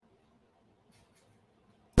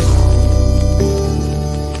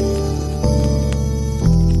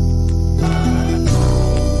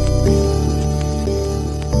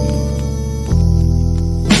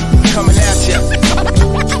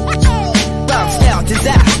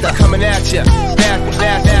disaster. Coming at ya,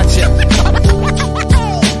 back at ya.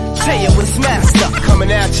 Tell you what's master.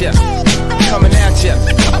 Coming at ya, coming at ya.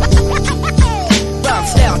 Rhyme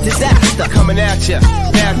style disaster. Coming at ya,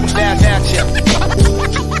 back at ya.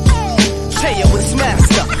 Tell you what's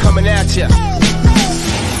master. Coming at ya.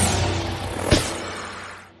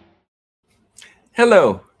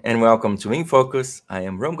 Hello and welcome to In Focus. I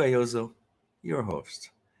am Rom Gayoso, your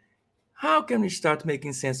host. How can we start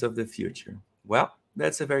making sense of the future? Well,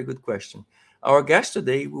 that's a very good question. Our guest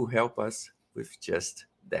today will help us with just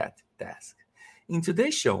that task. In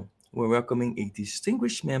today's show, we're welcoming a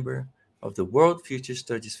distinguished member of the World Future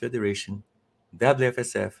Studies Federation,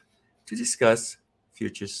 WFSF, to discuss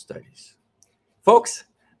future studies. Folks,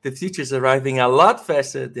 the future is arriving a lot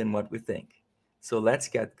faster than what we think. So let's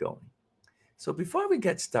get going. So before we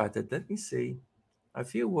get started, let me say a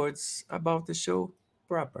few words about the show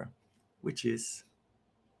proper, which is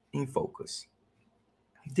In Focus.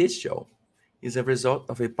 This show is a result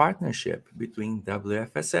of a partnership between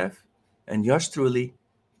WFSF and yours truly,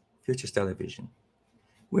 Futures Television.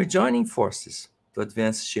 We're joining forces to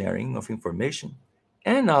advance sharing of information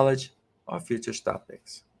and knowledge of future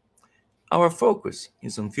topics. Our focus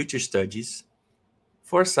is on future studies,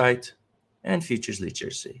 foresight, and futures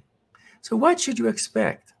literacy. So what should you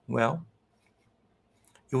expect? Well,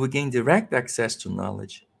 you will gain direct access to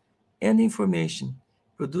knowledge and information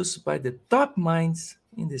produced by the top minds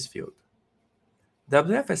in this field.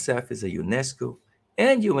 WFSF is a UNESCO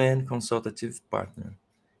and UN consultative partner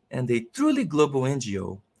and a truly global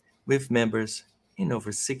NGO with members in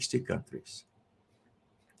over 60 countries.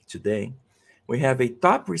 Today, we have a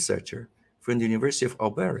top researcher from the University of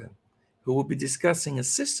Alberta who will be discussing a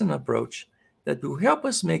system approach that will help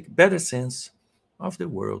us make better sense of the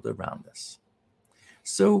world around us.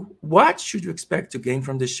 So, what should you expect to gain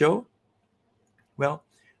from the show? Well,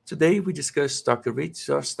 today we discuss Dr.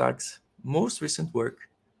 Szostak's most recent work,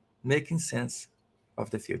 Making Sense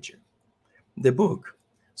of the Future. The book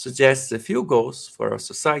suggests a few goals for our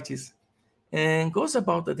societies and goes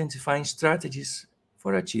about identifying strategies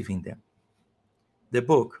for achieving them. The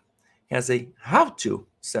book has a how-to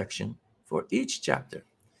section for each chapter.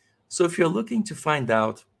 So if you're looking to find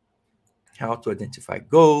out how to identify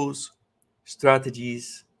goals,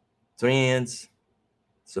 strategies, trends,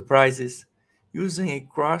 surprises, using a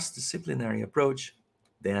cross-disciplinary approach,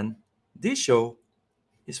 then this show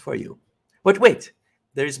is for you. But wait,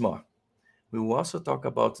 there is more. We will also talk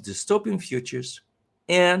about dystopian futures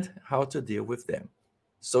and how to deal with them.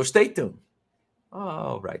 So stay tuned.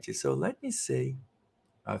 All righty, so let me say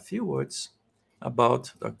a few words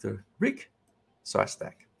about Dr. Rick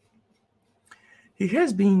Szostak. He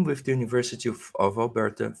has been with the University of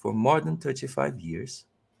Alberta for more than 35 years.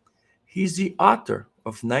 He is the author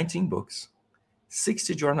of 19 books,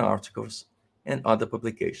 60 journal articles, and other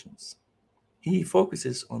publications. He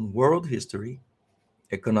focuses on world history,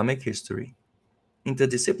 economic history,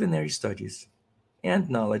 interdisciplinary studies, and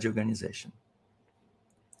knowledge organization.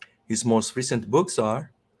 His most recent books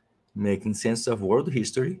are Making Sense of World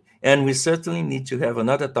History, and we certainly need to have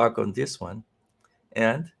another talk on this one,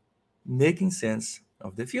 and Making Sense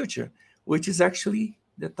of the Future, which is actually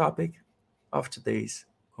the topic of today's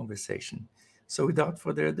conversation. So without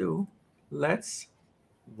further ado, let's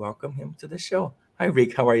welcome him to the show. Hi,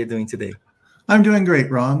 Rick. How are you doing today? I'm doing great,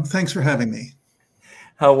 Ron. Thanks for having me.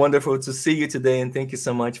 How wonderful to see you today, and thank you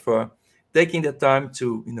so much for taking the time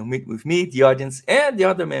to meet with me, the audience, and the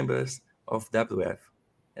other members of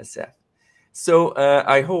WFSF. So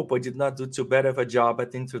I hope I did not do too bad of a job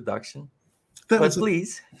at the introduction.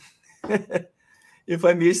 Please, if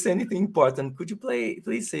I missed anything important, could you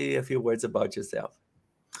please say a few words about yourself?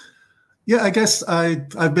 Yeah, I guess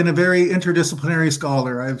I've been a very interdisciplinary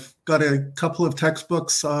scholar. I've got a couple of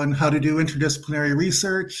textbooks on how to do interdisciplinary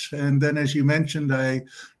research. And then, as you mentioned, I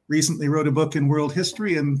recently wrote a book in world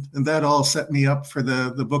history, and that all set me up for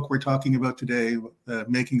the book we're talking about today,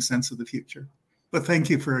 Making Sense of the Future. But thank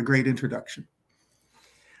you for a great introduction.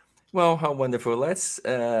 Well, how wonderful. Let's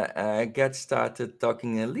get started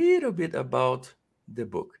talking a little bit about the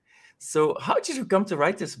book. So how did you come to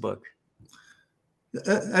write this book?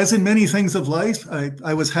 As in many things of life,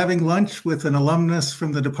 I was having lunch with an alumnus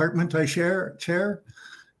from the department I chair,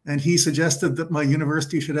 and he suggested that my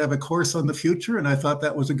university should have a course on the future, and I thought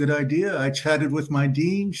that was a good idea. I chatted with my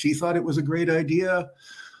dean. She thought it was a great idea.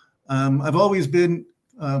 I've always been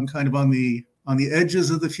kind of on the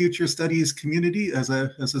edges of the future studies community as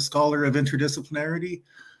a scholar of interdisciplinarity.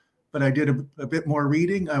 but I did a bit more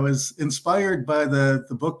reading. I was inspired by the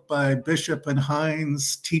book by Bishop and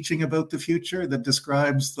Hines, Teaching About the Future, that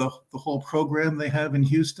describes the whole program they have in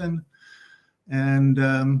Houston.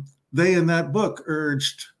 And they in that book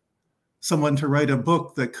urged someone to write a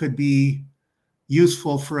book that could be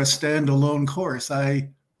useful for a standalone course.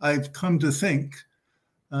 I've come to think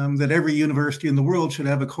that every university in the world should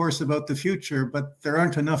have a course about the future, but there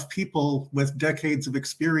aren't enough people with decades of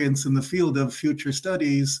experience in the field of future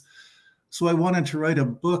studies. So I wanted to write a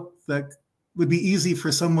book that would be easy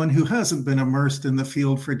for someone who hasn't been immersed in the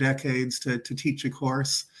field for decades to teach a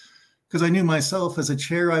course. Because I knew myself as a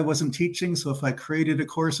chair, I wasn't teaching. So if I created a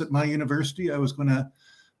course at my university, I was going to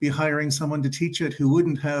be hiring someone to teach it who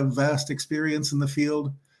wouldn't have vast experience in the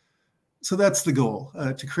field. So that's the goal,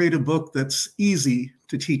 to create a book that's easy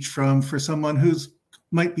to teach from for someone who's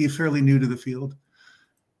might be fairly new to the field.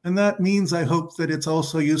 And that means I hope that it's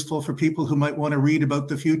also useful for people who might want to read about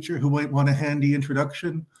the future, who might want a handy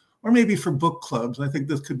introduction, or maybe for book clubs. I think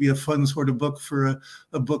this could be a fun sort of book for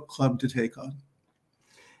a book club to take on.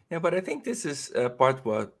 Yeah, but I think this is part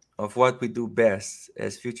of what we do best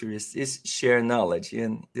as futurists is share knowledge.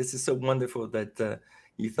 And this is so wonderful that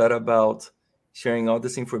you thought about sharing all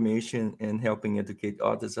this information and helping educate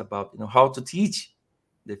others about how to teach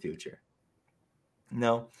the future.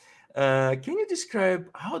 Now, can you describe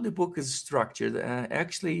how the book is structured?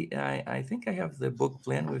 Actually, I think I have the book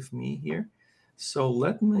plan with me here. So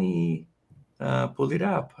let me pull it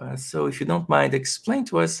up. So if you don't mind, explain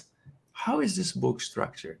to us, how is this book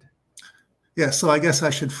structured? Yeah, so I guess I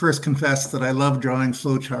should first confess that I love drawing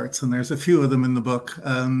flowcharts, and there's a few of them in the book.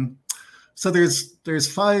 So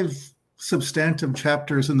there's 5 substantive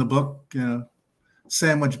chapters in the book,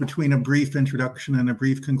 sandwiched between a brief introduction and a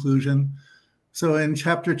brief conclusion. So in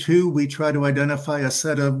chapter 2, we try to identify a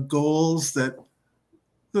set of goals that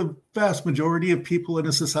the vast majority of people in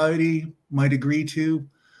a society might agree to.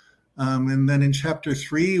 And then in chapter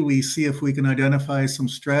 3, we see if we can identify some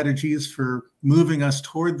strategies for moving us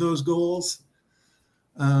toward those goals.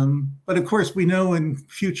 But of course, we know in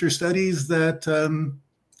future studies that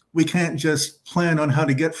we can't just plan on how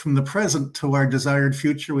to get from the present to our desired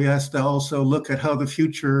future. We have to also look at how the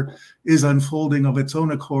future is unfolding of its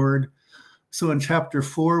own accord. So in chapter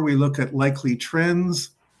 4, we look at likely trends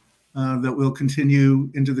that will continue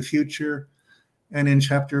into the future. And in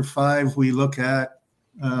chapter 5, we look at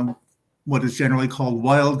what is generally called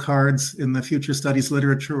wildcards in the future studies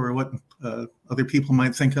literature, or what other people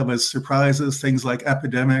might think of as surprises, things like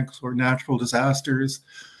epidemics or natural disasters.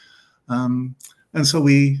 And so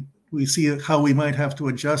we see how we might have to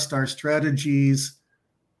adjust our strategies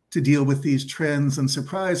to deal with these trends and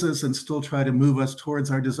surprises and still try to move us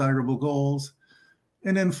towards our desirable goals.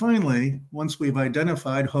 And then finally, once we've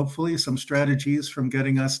identified, hopefully, some strategies from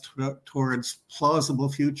getting us towards plausible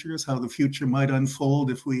futures, how the future might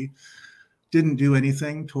unfold if we didn't do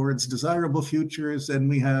anything, towards desirable futures, and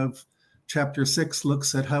we have chapter 6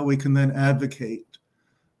 looks at how we can then advocate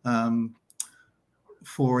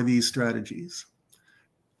for these strategies.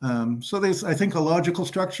 So there's, I think, a logical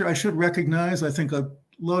structure. I should recognize, I think a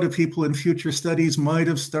lot of people in future studies might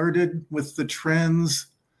have started with the trends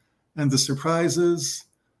and the surprises.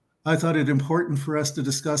 I thought it important for us to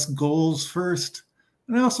discuss goals first.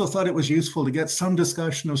 And I also thought it was useful to get some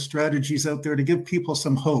discussion of strategies out there to give people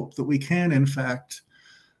some hope that we can, in fact,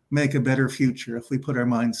 make a better future if we put our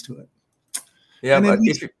minds to it. Yeah, but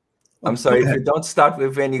if you don't start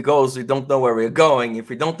with any goals, we don't know where we're going. If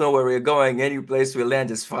we don't know where we're going, any place we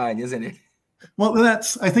land is fine, isn't it? Well,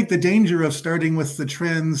 I think the danger of starting with the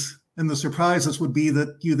trends and the surprises would be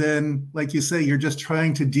that you then, like you say, you're just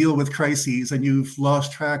trying to deal with crises and you've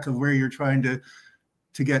lost track of where you're trying to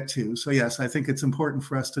get to. So yes, I think it's important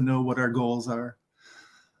for us to know what our goals are.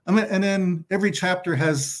 And then every chapter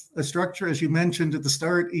has a structure. As you mentioned at the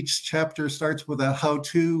start, each chapter starts with a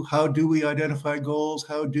how-to. How do we identify goals?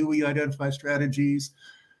 How do we identify strategies?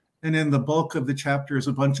 And then the bulk of the chapter is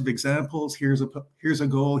a bunch of examples. Here's a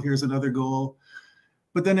goal, here's another goal.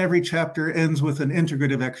 But then every chapter ends with an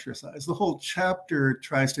integrative exercise. The whole chapter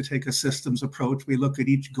tries to take a systems approach. We look at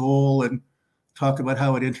each goal and talk about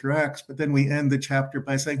how it interacts, but then we end the chapter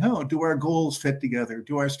by saying, oh, do our goals fit together?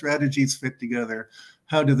 Do our strategies fit together?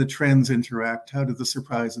 How do the trends interact? How do the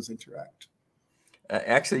surprises interact?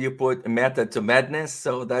 Actually, you put method to madness,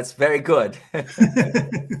 so that's very good.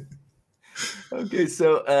 Okay,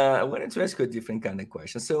 so I wanted to ask you a different kind of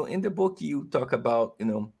question. So in the book, you talk about,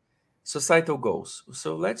 societal goals.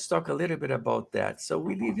 So let's talk a little bit about that. So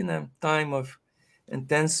we live in a time of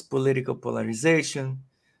intense political polarization.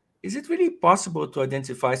 Is it really possible to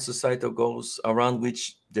identify societal goals around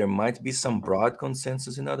which there might be some broad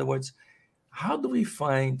consensus? In other words, how do we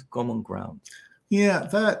find common ground? Yeah,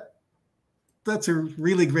 that's a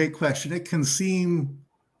really great question. It can seem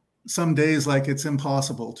some days like it's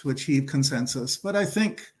impossible to achieve consensus, but I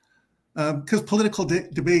think because political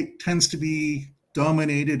debate tends to be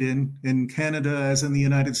dominated in Canada as in the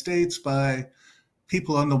United States by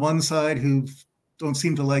people on the one side who don't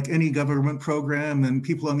seem to like any government program and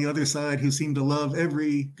people on the other side who seem to love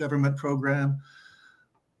every government program.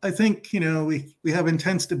 I think, we have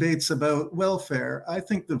intense debates about welfare. I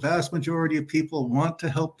think the vast majority of people want to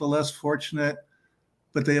help the less fortunate,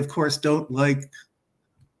 but they, of course, don't like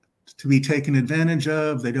to be taken advantage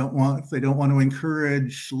of. They don't want to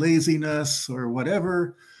encourage laziness or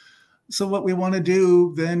whatever. So what we want to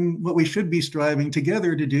do then, what we should be striving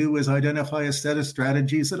together to do is identify a set of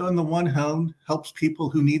strategies that on the one hand helps people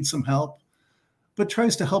who need some help, but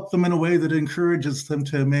tries to help them in a way that encourages them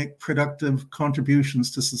to make productive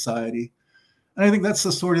contributions to society. And I think that's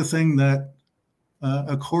the sort of thing that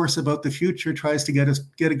a course about the future tries to get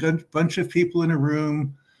a bunch of people in a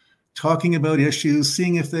room talking about issues,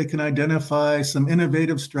 seeing if they can identify some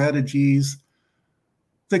innovative strategies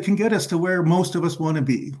that can get us to where most of us want to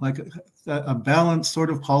be, like a balanced sort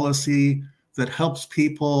of policy that helps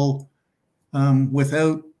people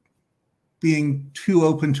without being too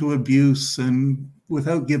open to abuse and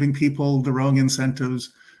without giving people the wrong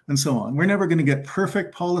incentives and so on. We're never going to get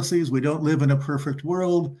perfect policies. We don't live in a perfect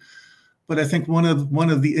world. But I think one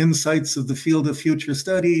of the insights of the field of future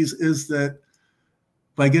studies is that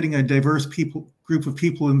by getting a diverse group of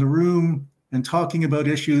people in the room and talking about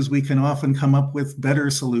issues, we can often come up with better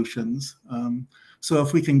solutions. So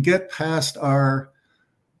if we can get past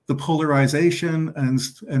the polarization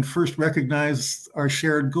and first recognize our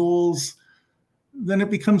shared goals, then it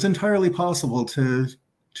becomes entirely possible to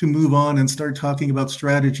move on and start talking about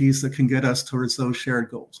strategies that can get us towards those shared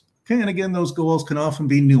goals. Okay, and again, those goals can often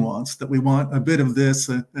be nuanced, that we want a bit of this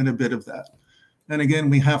and a bit of that. And again,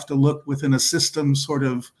 we have to look within a system sort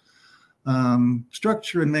of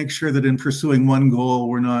structure and make sure that in pursuing one goal,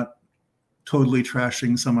 we're not totally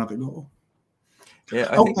trashing some other goal.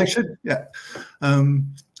 Yeah, I should. Yeah.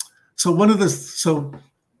 So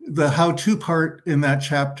the how-to part in that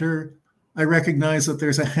chapter, I recognize that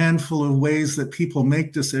there's a handful of ways that people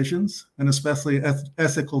make decisions, and especially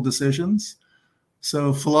ethical decisions.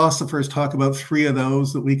 So philosophers talk about 3 of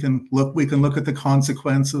those that we can look at the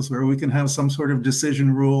consequences, or we can have some sort of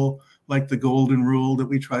decision rule like the golden rule that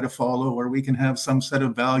we try to follow, or we can have some set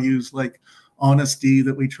of values like honesty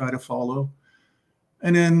that we try to follow.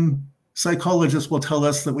 And then psychologists will tell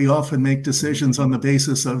us that we often make decisions on the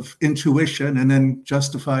basis of intuition and then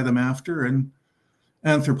justify them after. And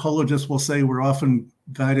anthropologists will say we're often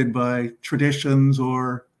guided by traditions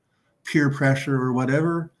or peer pressure or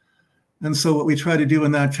whatever. And so what we try to do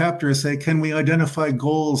in that chapter is say, can we identify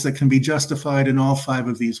goals that can be justified in all 5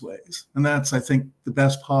 of these ways? And that's, I think, the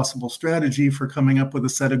best possible strategy for coming up with a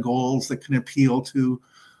set of goals that can appeal to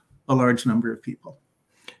a large number of people.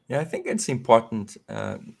 Yeah, I think it's important,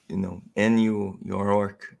 in your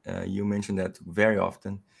work, you mentioned that very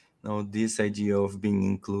often, this idea of being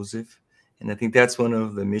inclusive. And I think that's one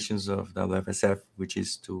of the missions of the WFSF, which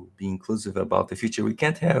is to be inclusive about the future. We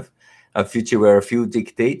can't have a future where a few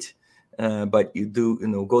dictate, but you do,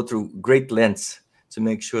 go through great lengths to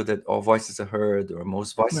make sure that all voices are heard, or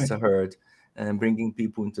most voices are heard, and bringing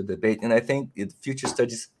people into debate. And I think future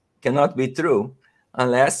studies cannot be true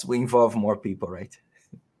unless we involve more people, right?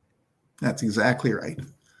 That's exactly right.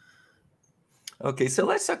 Okay, so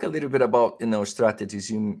let's talk a little bit about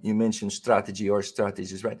strategies. You mentioned strategy or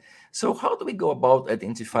strategies, right? So how do we go about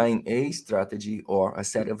identifying a strategy or a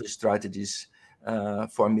set of strategies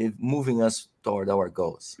for moving us toward our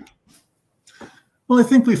goals? Well, I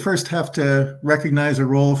think we first have to recognize a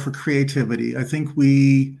role for creativity. I think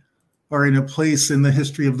we are in a place in the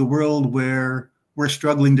history of the world where we're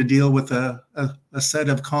struggling to deal with a set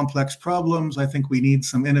of complex problems. I think we need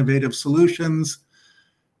some innovative solutions.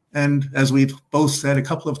 And as we've both said a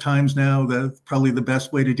couple of times now, probably the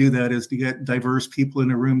best way to do that is to get diverse people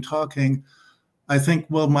in a room talking. I think,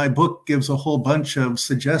 my book gives a whole bunch of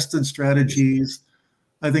suggested strategies.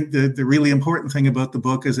 I think the really important thing about the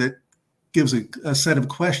book is it gives a set of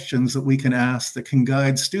questions that we can ask that can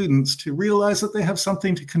guide students to realize that they have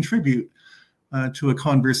something to contribute to a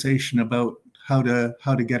conversation about how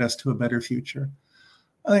to get us to a better future.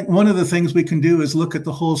 I think one of the things we can do is look at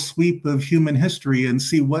the whole sweep of human history and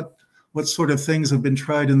see what sort of things have been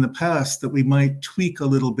tried in the past that we might tweak a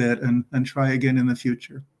little bit and try again in the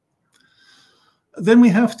future. Then we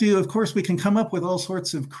have to, of course, we can come up with all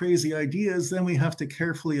sorts of crazy ideas, then we have to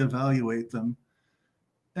carefully evaluate them.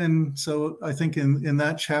 And so I think in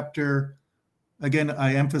that chapter, again,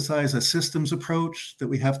 I emphasize a systems approach, that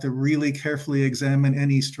we have to really carefully examine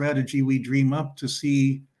any strategy we dream up to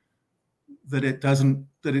see that it doesn't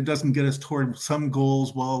get us toward some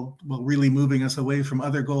goals while really moving us away from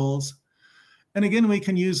other goals. And again, we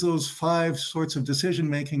can use those 5 sorts of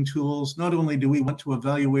decision-making tools. Not only do we want to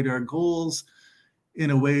evaluate our goals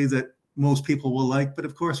in a way that most people will like, but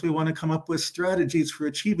of course we want to come up with strategies for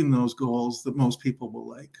achieving those goals that most people will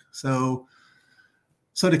like. So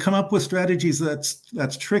to come up with strategies,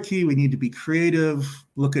 that's tricky. We need to be creative,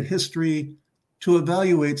 look at history. To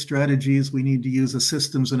evaluate strategies, we need to use a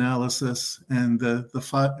systems analysis and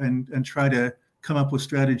and try to come up with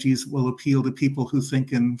strategies that will appeal to people who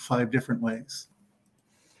think in 5 different ways.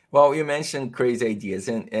 Well, you mentioned crazy ideas,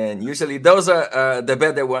 and usually those are the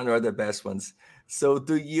better one or the best ones. So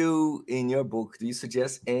do you, in your book, do you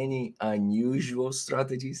suggest any unusual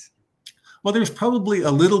strategies? Well, there's probably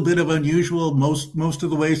a little bit of unusual most of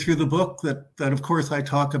the way through the book that of course I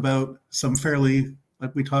talk about some fairly,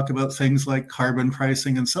 like we talk about things like carbon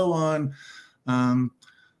pricing and so on.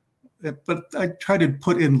 But I try to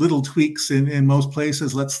put in little tweaks in most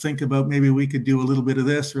places. Let's think about maybe we could do a little bit of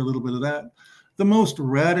this or a little bit of that. The most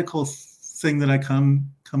radical thing that I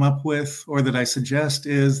come up with, or that I suggest,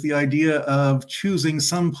 is the idea of choosing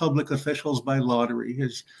some public officials by lottery.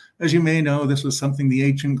 As you may know, this was something the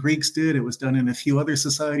ancient Greeks did. It was done in a few other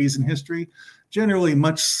societies in history, generally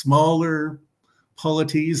much smaller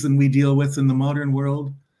polities than we deal with in the modern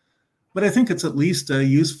world. But I think it's at least a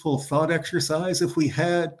useful thought exercise if we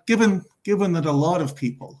had, given that a lot of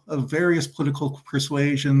people of various political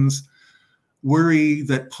persuasions worry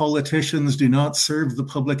that politicians do not serve the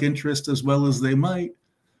public interest as well as they might,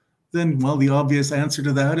 then, well, the obvious answer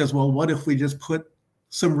to that is, well, what if we just put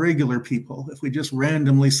some regular people, if we just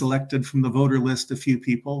randomly selected from the voter list a few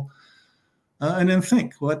people, and then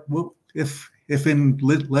think, what if in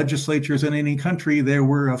legislatures in any country there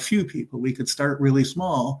were a few people, we could start really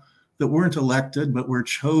small, that weren't elected but were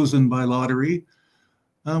chosen by lottery,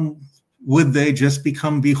 would they just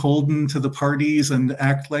become beholden to the parties and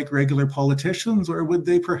act like regular politicians, or would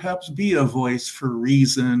they perhaps be a voice for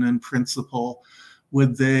reason and principle?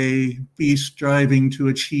 Would they be striving to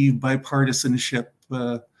achieve bipartisanship?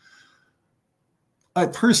 I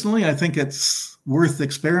think it's worth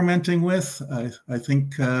experimenting with. I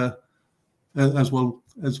think, as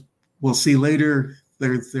we'll see later,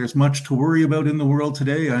 there's much to worry about in the world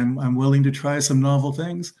today. I'm willing to try some novel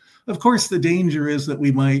things. Of course, the danger is that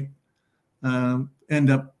we might end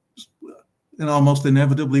up, and almost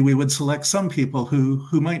inevitably, we would select some people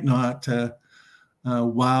who might not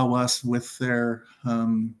wow us with their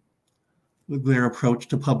approach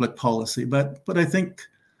to public policy. But I think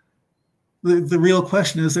the real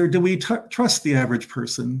question is, do we trust the average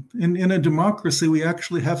person? In a democracy, we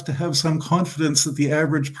actually have to have some confidence that the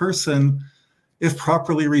average person, if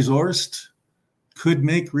properly resourced, could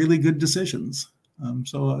make really good decisions.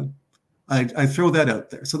 I throw that out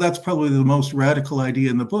there. So that's probably the most radical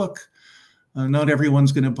idea in the book. Not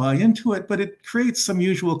everyone's going to buy into it, but it creates some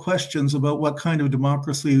usual questions about what kind of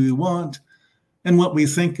democracy we want and what we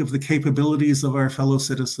think of the capabilities of our fellow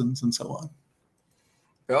citizens and so on.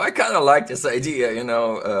 Well, I kind of like this idea,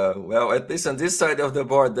 well, at least on this side of the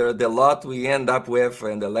border, the lot we end up with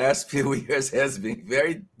in the last few years has been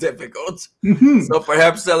very difficult. Mm-hmm. So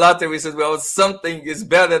perhaps the lottery says, well, something is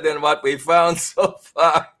better than what we found so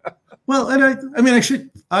far. Well, and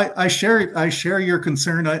I share your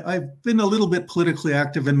concern. I've been a little bit politically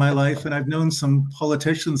active in my life, and I've known some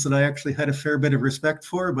politicians that I actually had a fair bit of respect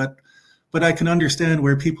for, but I can understand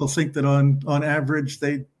where people think that on average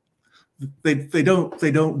they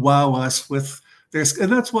don't wow us with their,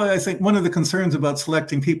 and that's why I think one of the concerns about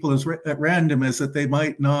selecting people at random is that they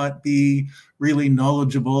might not be really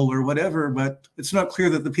knowledgeable or whatever, but it's not clear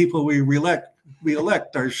that the people we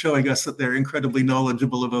elect are showing us that they're incredibly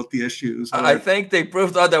knowledgeable about the issues. I think they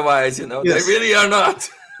proved otherwise, Yes. They really are not.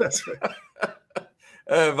 That's right.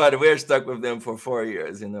 But we're stuck with them for 4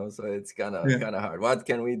 years, so it's kind of hard. What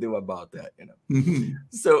can we do about that, Mm-hmm.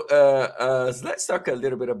 So let's talk a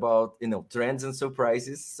little bit about, trends and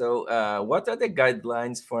surprises. So what are the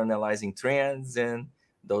guidelines for analyzing trends and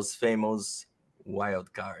those famous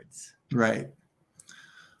wild cards? Right.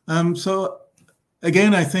 So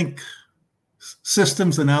again, I think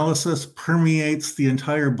systems analysis permeates the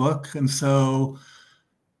entire book. And so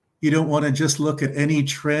you don't want to just look at any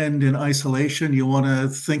trend in isolation. You want to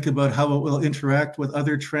think about how it will interact with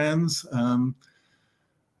other trends.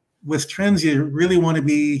 With trends, you really want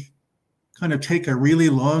to take a really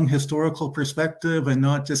long historical perspective and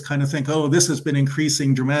not just kind of think, oh, this has been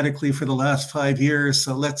increasing dramatically for the last 5 years,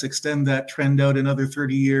 so let's extend that trend out another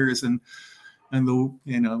 30 years and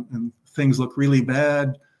things look really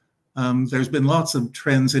bad. There's been lots of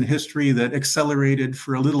trends in history that accelerated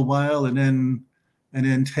for a little while and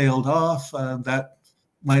then tailed off. That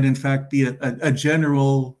might in fact be a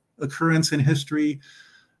general occurrence in history.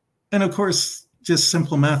 And of course, just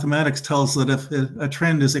simple mathematics tells that if a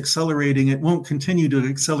trend is accelerating, it won't continue to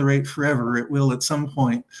accelerate forever. It will at some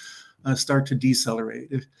point start to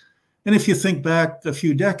decelerate. And if you think back a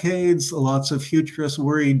few decades, lots of futurists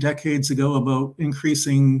worried decades ago about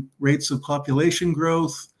increasing rates of population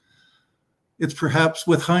growth. It's perhaps,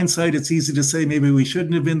 with hindsight, it's easy to say maybe we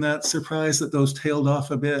shouldn't have been that surprised that those tailed off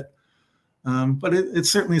a bit. But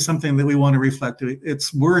it's certainly something that we want to reflect.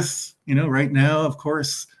 It's worth, right now, of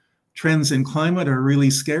course, trends in climate are really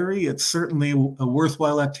scary. It's certainly a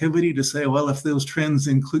worthwhile activity to say, well, if those trends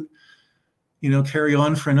include, carry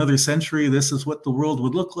on for another century, this is what the world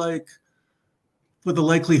would look like. But the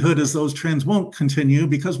likelihood is those trends won't continue,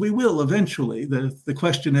 because we will eventually. The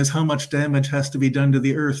question is how much damage has to be done to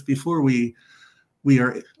the Earth before we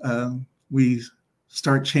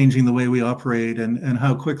start changing the way we operate, and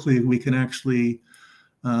how quickly we can actually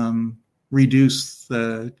reduce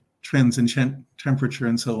the trends in temperature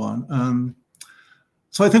and so on.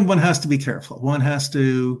 So I think one has to be careful. One has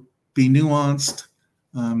to be nuanced,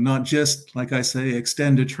 not just, like I say,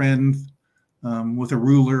 extend a trend with a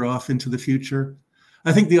ruler off into the future.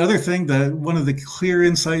 I think the other thing, that one of the clear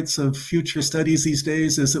insights of future studies these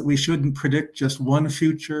days is that we shouldn't predict just one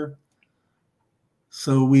future.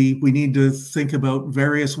 So we need to think about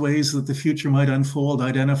various ways that the future might unfold,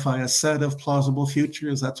 identify a set of plausible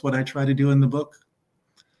futures. That's what I try to do in the book.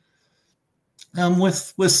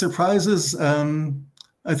 With surprises,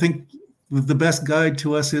 I think the best guide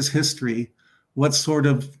to us is history. What sort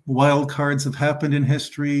of wild cards have happened in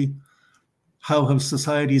history? How have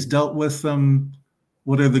societies dealt with them?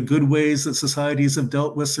 What are the good ways that societies have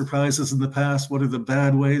dealt with surprises in the past? What are the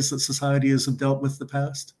bad ways that societies have dealt with the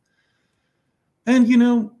past? And,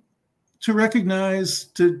 to recognize,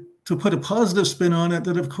 to put a positive spin on it,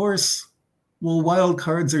 that of course, well, wild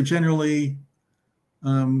cards are generally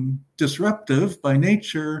disruptive by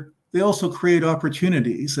nature. They also create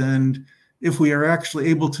opportunities. And if we are actually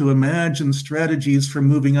able to imagine strategies for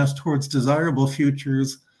moving us towards desirable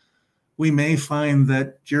futures, we may find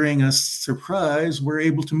that during a surprise, we're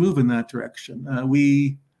able to move in that direction.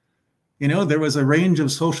 There was a range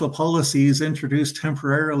of social policies introduced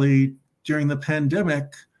temporarily during the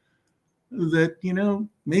pandemic that,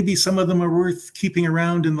 maybe some of them are worth keeping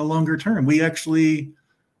around in the longer term. We actually,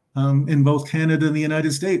 in both Canada and the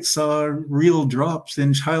United States, saw real drops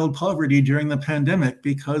in child poverty during the pandemic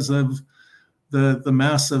because of the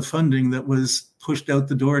massive funding that was pushed out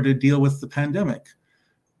the door to deal with the pandemic.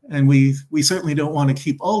 And we certainly don't want to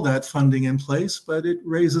keep all that funding in place, but it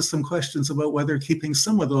raises some questions about whether keeping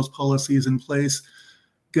some of those policies in place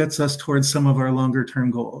gets us towards some of our longer term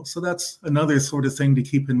goals. So that's another sort of thing to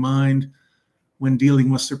keep in mind when dealing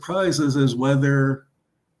with surprises, is whether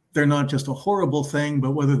they're not just a horrible thing,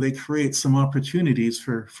 but whether they create some opportunities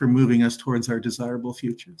for moving us towards our desirable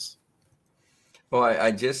futures. Well,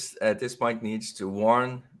 I just at this point needs to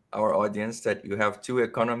warn our audience that you have two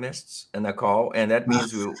economists in a call, and that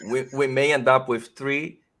means we may end up with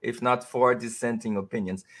 3, if not 4, dissenting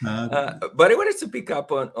opinions. But I wanted to pick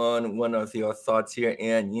up on one of your thoughts here,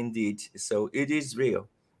 and indeed, so it is real,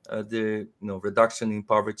 the reduction in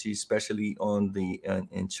poverty, especially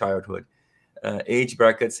in childhood age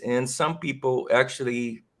brackets, and some people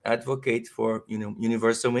actually advocate for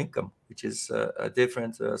universal income, which is a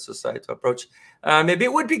different societal approach. Maybe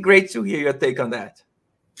it would be great to hear your take on that.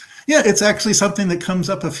 Yeah, it's actually something that comes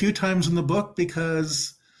up a few times in the book,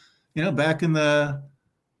 because, back in the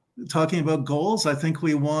talking about goals, I think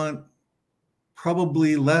we want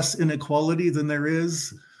probably less inequality than there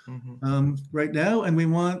is right now, and we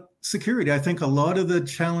want security. I think a lot of the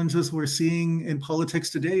challenges we're seeing in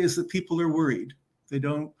politics today is that people are worried.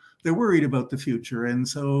 They're worried about the future, and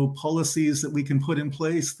so policies that we can put in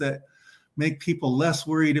place that make people less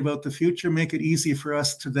worried about the future make it easy for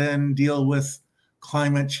us to then deal with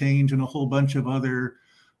climate change and a whole bunch of other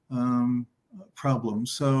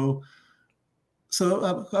problems. So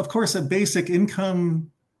of course, a basic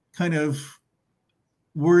income kind of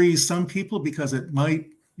worries some people because it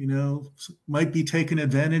might be taken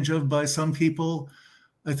advantage of by some people.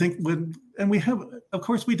 I think of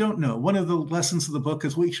course, we don't know. One of the lessons of the book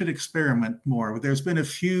is we should experiment more. There's been a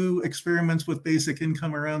few experiments with basic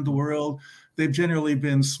income around the world. They've generally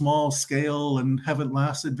been small scale and haven't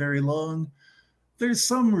lasted very long. There's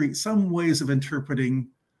some ways of interpreting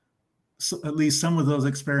at least some of those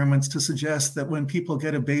experiments to suggest that when people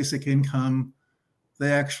get a basic income,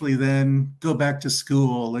 they actually then go back to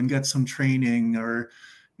school and get some training, or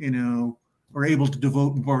are able to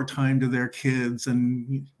devote more time to their kids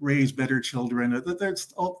and raise better children.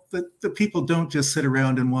 That people don't just sit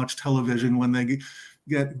around and watch television when they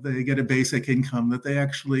get a basic income, that they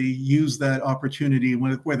actually use that opportunity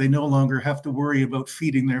where they no longer have to worry about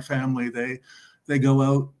feeding their family. They go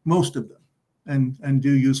out, most of them, and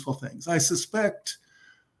do useful things. I suspect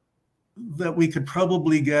that we could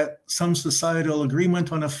probably get some societal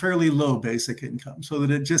agreement on a fairly low basic income, so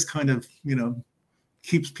that it just kind of,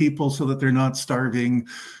 keeps people so that they're not starving.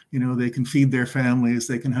 They can feed their families,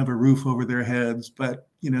 they can have a roof over their heads, but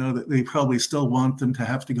that they probably still want them to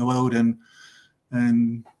have to go out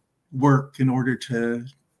and work in order to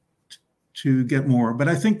get more. But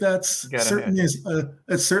I think that's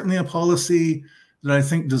certainly a policy that I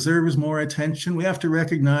think deserves more attention. We have to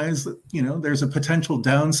recognize that, there's a potential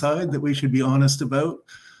downside that we should be honest about.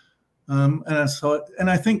 And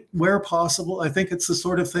I think where possible, I think it's the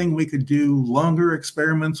sort of thing we could do longer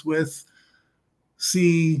experiments with,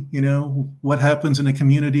 see, what happens in a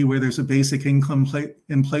community where there's a basic income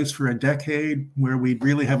in place for a decade, where we'd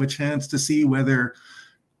really have a chance to see whether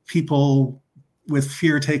people with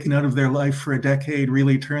fear taken out of their life for a decade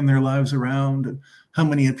really turn their lives around, and how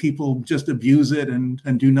many people just abuse it and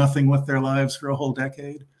do nothing with their lives for a whole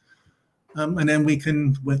decade. And then we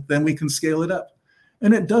can scale it up.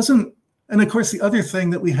 And it doesn't, and of course, the other thing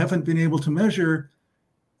that we haven't been able to measure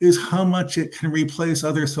is how much it can replace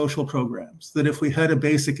other social programs. That if we had a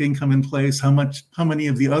basic income in place, how many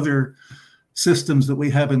of the other systems that we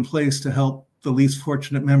have in place to help the least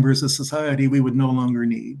fortunate members of society we would no longer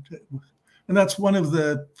need. And that's one of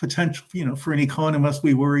the potential, for an economist,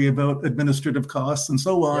 we worry about administrative costs and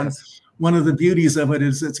so on. Yes. One of the beauties of it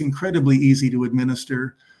is it's incredibly easy to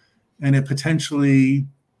administer, and it potentially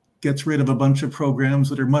gets rid of a bunch of programs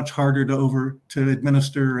that are much harder to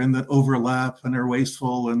administer and that overlap and are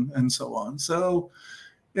wasteful and so on. So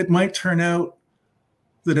it might turn out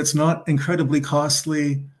that it's not incredibly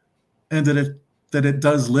costly, and that it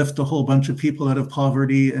does lift a whole bunch of people out of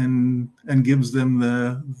poverty and gives them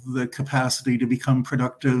the capacity to become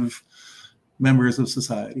productive members of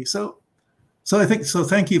society. So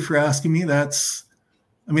thank you for asking me.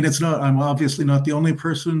 I'm obviously not the only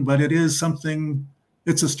person, but it is something,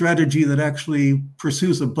 it's a strategy that actually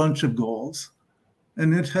pursues a bunch of goals.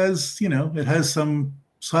 And it has some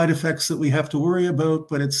side effects that we have to worry about,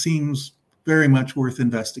 but it seems very much worth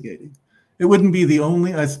investigating. It wouldn't be the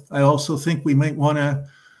only. I also think we might want to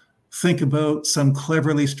think about some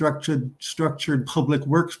cleverly structured public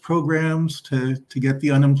works programs to get the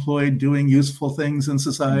unemployed doing useful things in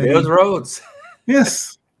society. Build roads.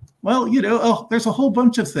 Yes. Well, there's a whole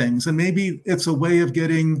bunch of things, and maybe it's a way of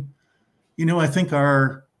getting, I think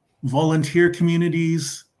our volunteer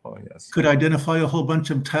communities could identify a whole bunch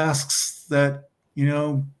of tasks that,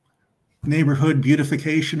 neighborhood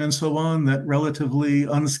beautification and so on, that relatively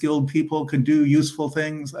unskilled people could do useful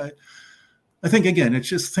things. I think, again, it's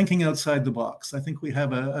just thinking outside the box. I think we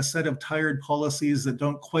have a set of tired policies that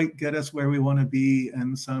don't quite get us where we want to be,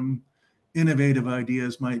 and some innovative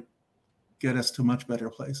ideas might get us to much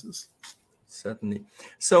better places. Certainly.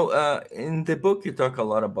 So in the book, you talk a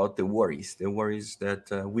lot about the worries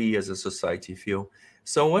that we as a society feel.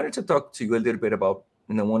 So I wanted to talk to you a little bit about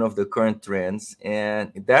one of the current trends,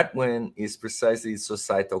 and that one is precisely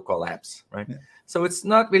societal collapse, right? Yeah. So it's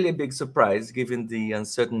not really a big surprise given the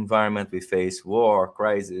uncertain environment we face: war,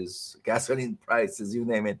 crisis, gasoline prices, you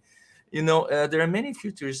name it. There are many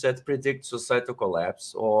futures that predict societal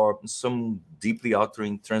collapse or some deeply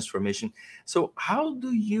altering transformation. So how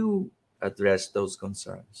do you address those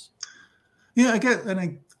concerns? Yeah, again,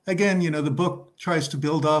 the book tries to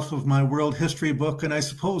build off of my world history book. And I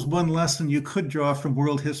suppose one lesson you could draw from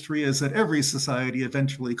world history is that every society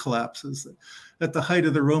eventually collapses. At the height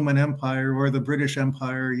of the Roman Empire or the British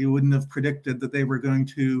Empire, you wouldn't have predicted that they were going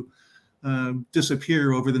to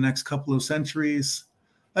disappear over the next couple of centuries.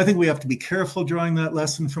 I think we have to be careful drawing that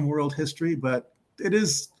lesson from world history, but it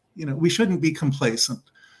is, we shouldn't be complacent.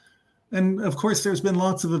 And of course, there's been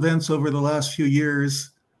lots of events over the last few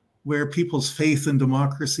years where people's faith in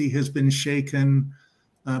democracy has been shaken.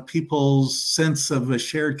 People's sense of a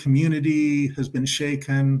shared community has been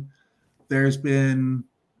shaken. There's been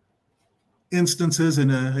instances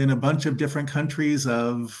in a bunch of different countries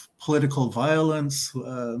of political violence.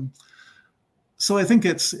 So I think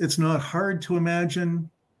it's not hard to imagine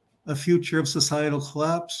a future of societal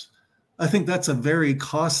collapse. I think that's a very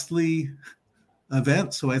costly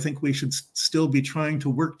event, so I think we should still be trying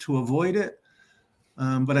to work to avoid it.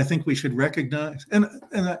 But I think we should recognize,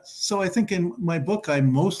 so I think in my book, I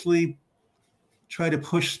mostly try to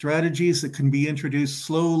push strategies that can be introduced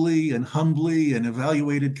slowly and humbly and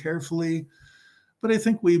evaluated carefully. But I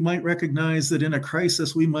think we might recognize that in a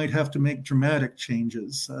crisis, we might have to make dramatic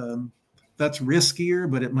changes. That's riskier,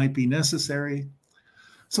 but it might be necessary.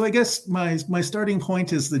 So I guess my starting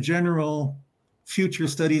point is the general future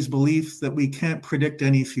studies belief that we can't predict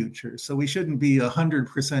any future. So we shouldn't be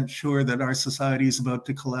 100% sure that our society is about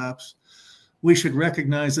to collapse. We should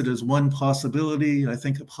recognize it as one possibility. I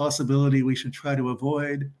think a possibility we should try to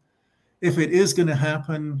avoid. If it is going to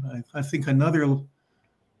happen, I think another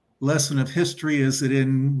lesson of history is that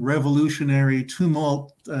in revolutionary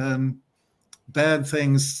tumult, bad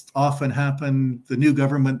things often happen. The new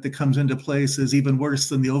government that comes into place is even worse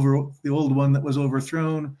than the old one that was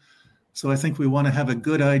overthrown. So I think we want to have a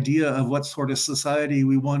good idea of what sort of society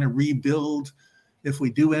we want to rebuild if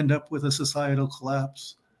we do end up with a societal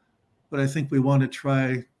collapse. But I think we want to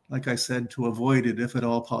try, like I said, to avoid it if at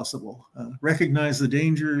all possible. Recognize the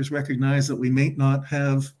dangers, recognize that we may not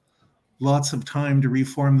have lots of time to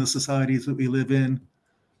reform the societies that we live in,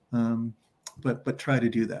 but try to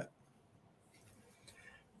do that.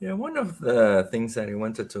 Yeah, one of the things that I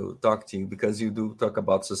wanted to talk to you, because you do talk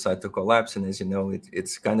about societal collapse, and as you know,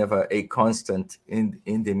 it's kind of a constant in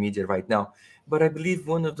the media right now. But I believe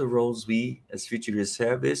one of the roles we as futurists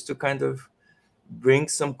have is to kind of bring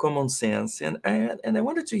some common sense. And I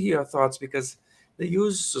wanted to hear your thoughts, because they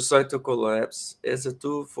use societal collapse as a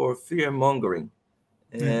tool for fear mongering.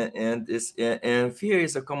 And fear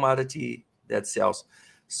is a commodity that sells.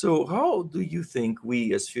 So how do you think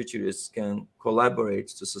we as futurists can collaborate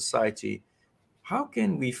to society? How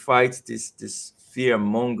can we fight this fear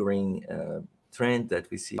mongering trend that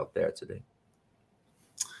we see out there today?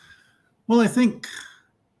 Well, I think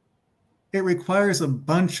it requires a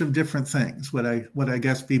bunch of different things. What I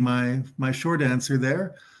guess be my short answer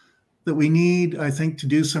there, that we need, I think, to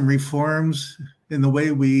do some reforms in the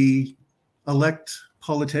way we elect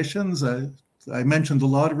politicians. I mentioned the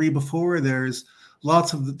lottery before. There's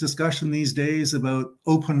lots of discussion these days about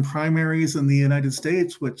open primaries in the United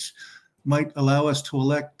States, which might allow us to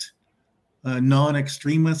elect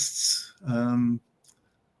non-extremists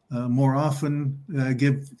more often.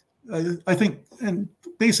 I think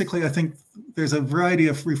there's a variety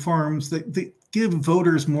of reforms that give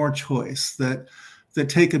voters more choice, that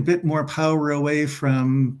take a bit more power away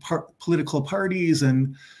from political parties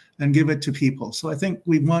and give it to people. So I think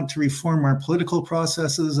we want to reform our political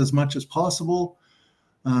processes as much as possible.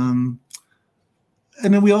 And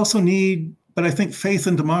then we also need, but I think faith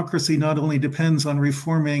in democracy not only depends on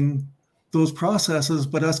reforming those processes,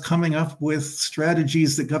 but us coming up with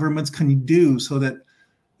strategies that governments can do, so that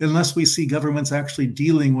unless we see governments actually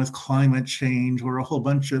dealing with climate change or a whole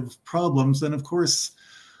bunch of problems, then of course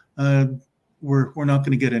we're not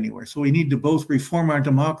going to get anywhere. So we need to both reform our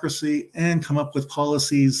democracy and come up with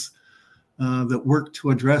policies that work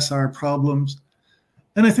to address our problems.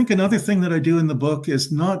 And I think another thing that I do in the book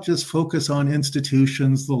is not just focus on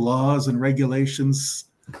institutions, the laws and regulations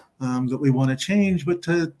that we want to change, but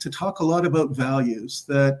to talk a lot about values,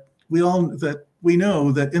 that we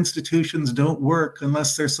know that institutions don't work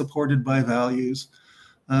unless they're supported by values.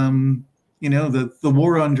 The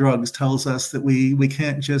war on drugs tells us that we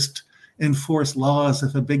can't just enforce laws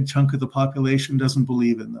if a big chunk of the population doesn't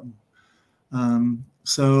believe in them.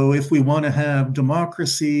 So if we want to have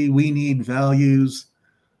democracy, we need values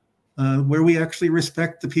where we actually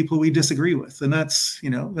respect the people we disagree with. And that's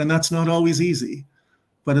not always easy.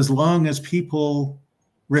 But as long as people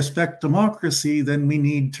respect democracy, then we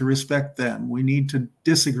need to respect them. We need to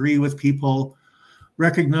disagree with people,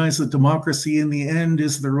 recognize that democracy in the end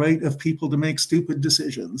is the right of people to make stupid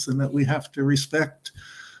decisions, and that we have to respect,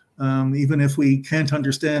 even if we can't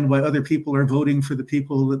understand why other people are voting for the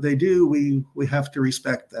people that they do, we have to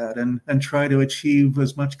respect that and try to achieve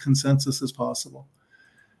as much consensus as possible.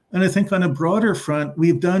 And I think on a broader front,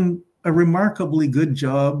 we've done a remarkably good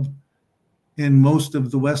job in most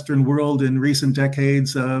of the Western world in recent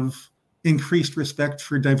decades of increased respect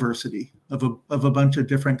for diversity of a bunch of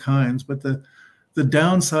different kinds. But the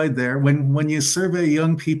downside there, when you survey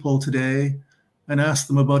young people today and ask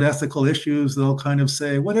them about ethical issues, they'll kind of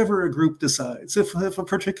say, whatever a group decides. If a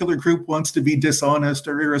particular group wants to be dishonest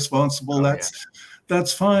or irresponsible,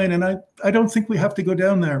 that's fine. And I don't think we have to go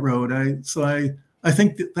down that road. I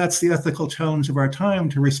think that's the ethical challenge of our time,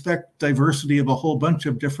 to respect diversity of a whole bunch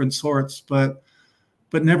of different sorts, but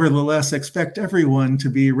nevertheless expect everyone to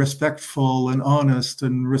be respectful and honest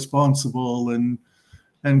and responsible and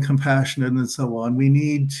compassionate and so on. We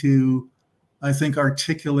need to, I think,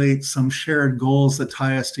 articulate some shared goals that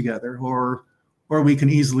tie us together, or we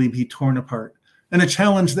can easily be torn apart. And a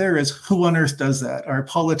challenge there is, who on earth does that? Our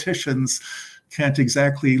politicians can't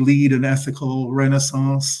exactly lead an ethical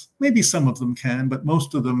renaissance. Maybe some of them can, but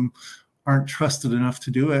most of them aren't trusted enough to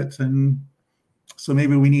do it. And so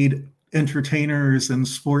maybe we need entertainers and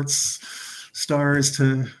sports stars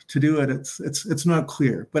to do it. It's not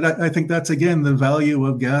clear. But I think that's, again, the value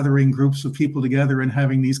of gathering groups of people together and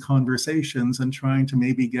having these conversations and trying to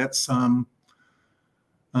maybe get some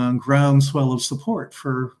groundswell of support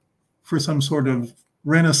for some sort of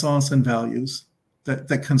renaissance in values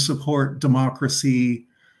that can support democracy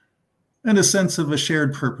and a sense of a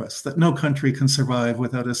shared purpose, that no country can survive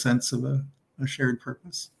without a sense of a shared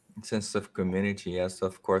purpose. Sense of community, yes,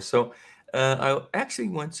 of course. So I actually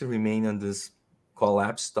want to remain on this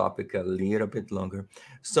collapse topic a little bit longer.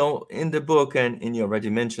 So in the book, and you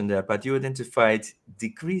already mentioned that, but you identified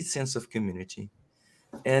decreased sense of community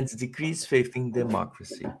and decreased faith in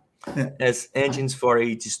democracy as engines for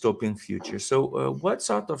a dystopian future. So what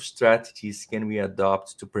sort of strategies can we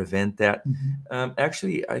adopt to prevent that?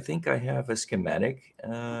 Actually, I think I have a schematic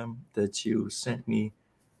that you sent me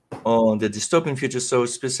on the dystopian future. So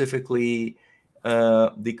specifically,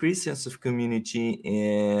 decreased sense of community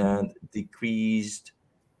and decreased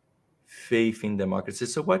faith in democracy.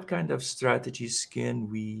 So what kind of strategies can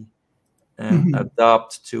we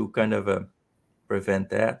adopt to kind of prevent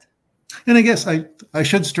that? And I guess I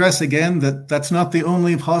should stress again that that's not the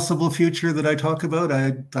only possible future that I talk about.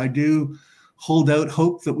 I do hold out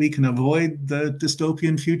hope that we can avoid the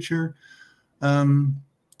dystopian future.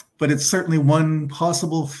 But it's certainly one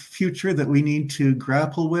possible future that we need to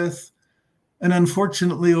grapple with. And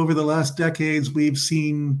unfortunately, over the last decades, we've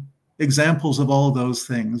seen examples of all those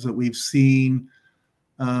things, that we've seen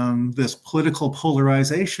this political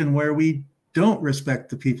polarization where we don't respect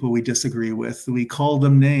the people we disagree with. We call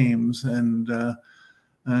them names and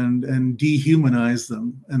dehumanize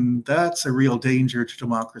them. And that's a real danger to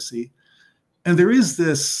democracy. And there is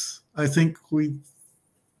this, I think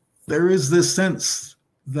there is this sense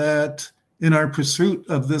that in our pursuit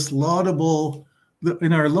of this laudable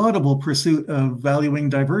pursuit of valuing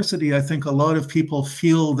diversity, I think a lot of people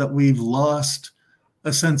feel that we've lost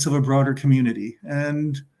a sense of a broader community.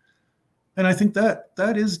 And I think that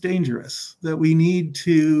is dangerous, that we need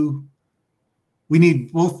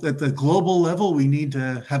both at the global level, we need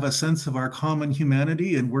to have a sense of our common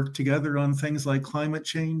humanity and work together on things like climate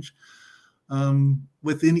change.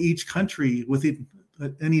 Within each country, within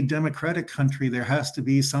any democratic country, there has to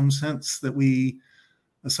be some sense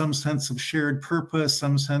of shared purpose,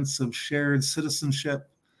 some sense of shared citizenship,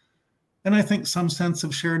 and I think some sense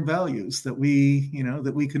of shared values that we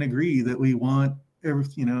can agree that we want.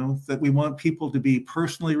 That we want people to be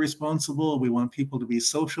personally responsible. We want people to be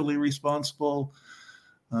socially responsible.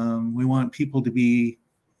 We want people to be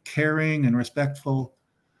caring and respectful.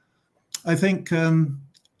 I think, I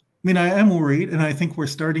am worried, and I think we're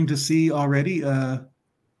starting to see already a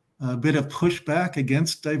bit of pushback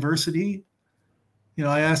against diversity.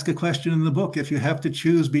 I ask a question in the book: if you have to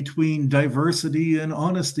choose between diversity and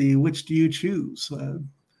honesty, which do you choose?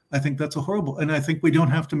 I think that's horrible, and I think we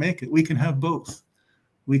don't have to make it. We can have both.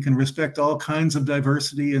 We can respect all kinds of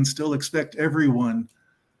diversity and still expect everyone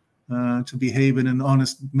to behave in an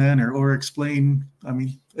honest manner or explain.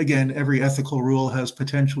 Again, every ethical rule has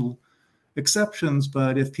potential exceptions,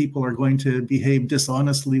 but if people are going to behave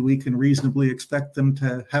dishonestly, we can reasonably expect them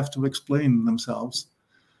to have to explain themselves.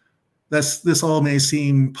 This all may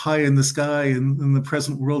seem pie in the sky in the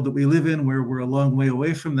present world that we live in, where we're a long way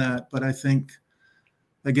away from that. But I think,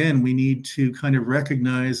 again, we need to kind of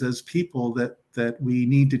recognize as people that we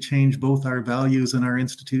need to change both our values and our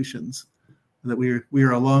institutions, that we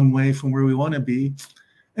are a long way from where we want to be.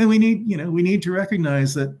 And we need to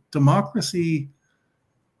recognize that democracy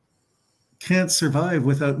can't survive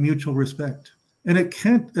without mutual respect. And it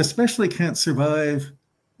especially can't survive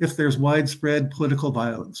if there's widespread political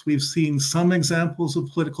violence. We've seen some examples of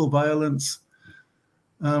political violence.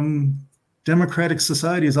 Democratic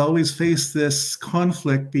societies always face this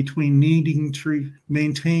conflict between needing to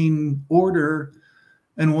maintain order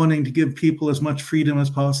and wanting to give people as much freedom as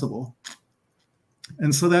possible.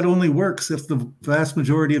 And so that only works if the vast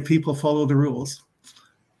majority of people follow the rules.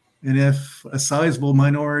 And if a sizable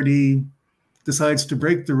minority decides to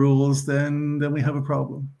break the rules, then we have a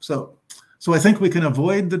problem. So I think we can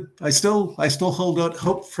avoid I still hold out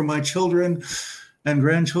hope for my children and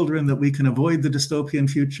grandchildren that we can avoid the dystopian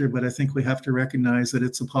future, but I think we have to recognize that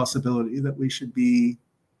it's a possibility that we should be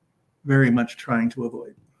very much trying to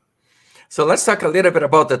avoid. So let's talk a little bit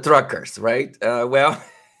about the truckers, right? Well,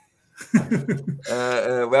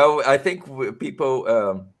 I think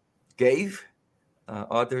people gave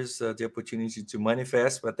others the opportunity to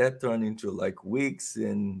manifest, but that turned into like weeks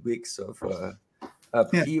and weeks of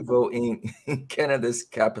upheaval in Canada's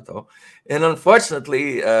capital. And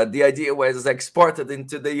unfortunately, the idea was exported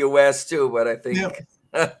into the US too, but I think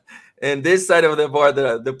in this side of the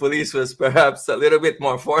border, the police was perhaps a little bit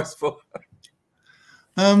more forceful.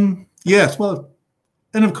 Yes, well,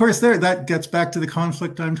 and of course, that gets back to the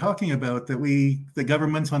conflict I'm talking about. That the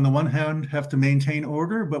governments, on the one hand, have to maintain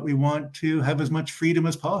order, but we want to have as much freedom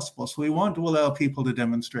as possible. So we want to allow people to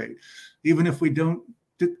demonstrate, even if we don't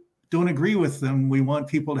agree with them. We want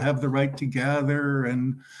people to have the right to gather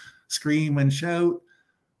and scream and shout,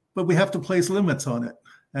 but we have to place limits on it.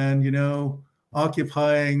 And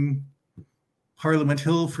occupying Parliament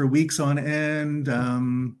Hill for weeks on end,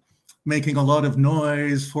 making a lot of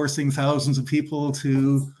noise, forcing thousands of people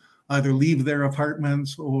to either leave their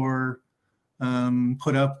apartments or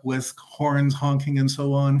put up with horns honking and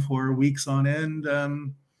so on for weeks on end.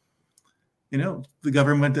 The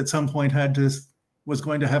government at some point was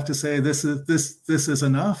going to have to say this is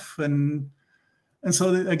enough, and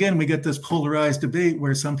so again we get this polarized debate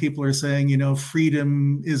where some people are saying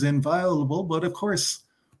freedom is inviolable, but of course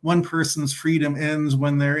one person's freedom ends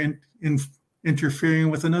when they're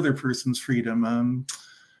interfering with another person's freedom.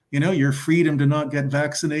 Your freedom to not get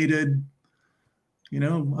vaccinated,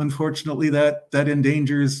 unfortunately that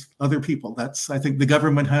endangers other people. I think the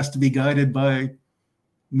government has to be guided by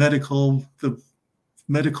the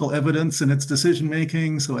medical evidence in its decision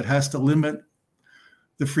making, so it has to limit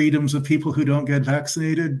the freedoms of people who don't get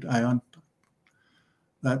vaccinated.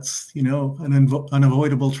 That's an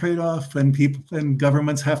unavoidable trade-off, and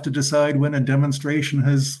governments have to decide when a demonstration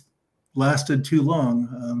has lasted too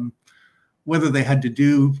long. Whether they had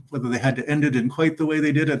to end it in quite the way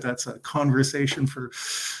they did it, that's a conversation for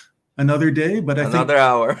another day. But another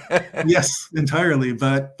hour. Yes, entirely.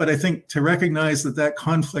 But I think to recognize that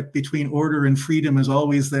conflict between order and freedom is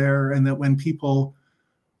always there, and that when people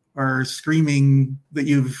are screaming that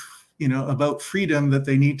about freedom, that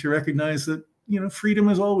they need to recognize that freedom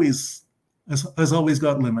has always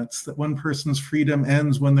got limits. That one person's freedom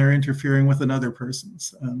ends when they're interfering with another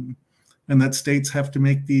person's. And that states have to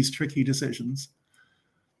make these tricky decisions.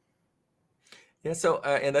 Yeah, so,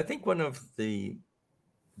 and I think one of the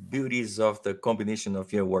beauties of the combination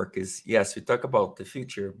of your work is, yes, we talk about the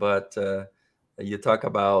future, but you talk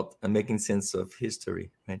about making sense of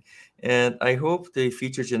history, right? And I hope the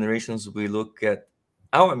future generations will look at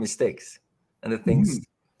our mistakes and the things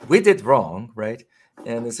we did wrong, right?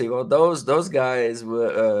 And they say, well, those guys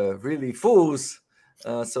were really fools,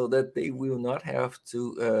 so that they will not have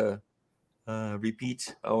to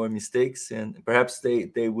repeat our mistakes, and perhaps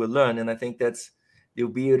they will learn. And I think that's the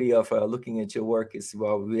beauty of looking at your work is,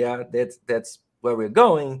 well, that's where we're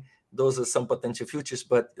going. Those are some potential futures,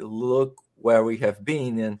 but look where we have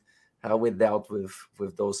been and how we dealt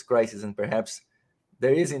with those crises, and perhaps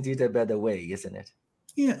there is indeed a better way, isn't it?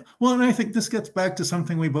 Yeah, well, and I think this gets back to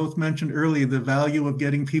something we both mentioned earlier: the value of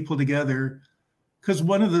getting people together. Because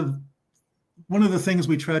one of the things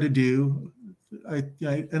we try to do,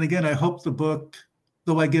 and again, I hope the book,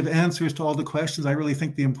 though I give answers to all the questions, I really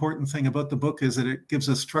think the important thing about the book is that it gives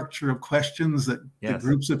a structure of questions that the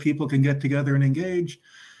groups of people can get together and engage.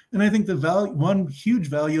 And I think one huge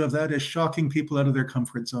value of that is shocking people out of their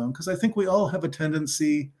comfort zone, because I think we all have a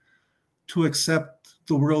tendency to accept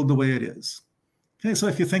the world the way it is. Okay, so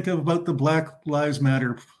if you think about the Black Lives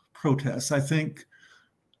Matter protests, I think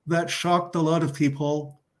that shocked a lot of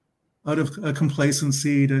people out of a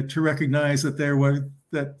complacency to recognize that there were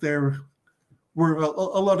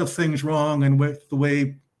a lot of things wrong, and with the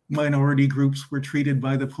way minority groups were treated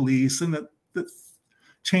by the police, and that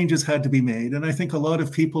changes had to be made. And I think a lot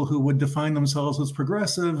of people who would define themselves as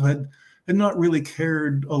progressive had not really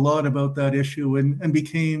cared a lot about that issue, and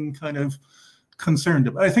became kind of concerned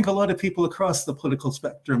about it. I think a lot of people across the political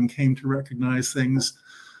spectrum came to recognize things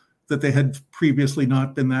that they had previously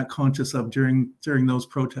not been that conscious of during those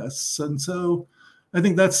protests. And so I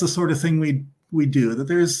think that's the sort of thing we do, that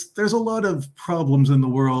there's a lot of problems in the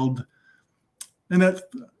world, and that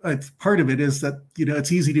part of it is that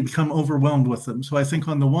it's easy to become overwhelmed with them. So I think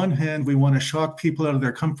on the one hand, we want to shock people out of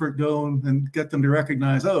their comfort zone and get them to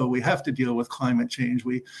recognize, oh, we have to deal with climate change,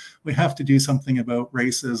 we have to do something about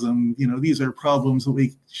racism, these are problems that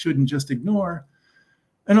we shouldn't just ignore.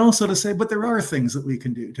 And also to say, but there are things that we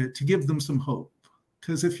can do to give them some hope.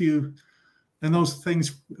 Because and those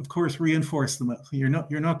things, of course, reinforce them. You're not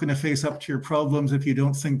going to face up to your problems if you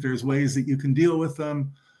don't think there's ways that you can deal with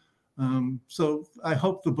them. So I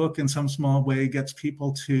hope the book in some small way gets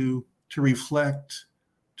people to reflect,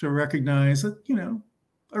 to recognize that,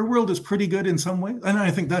 our world is pretty good in some way. And I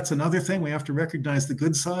think that's another thing. We have to recognize the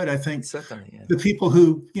good side. I think the people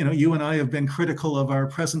who, you and I have been critical of our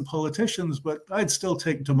present politicians, but I'd still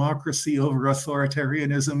take democracy over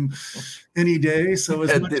authoritarianism any day. So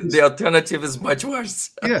the alternative is much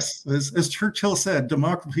worse. Yes, as Churchill said,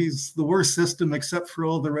 democracy is the worst system except for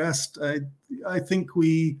all the rest. I think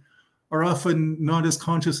we are often not as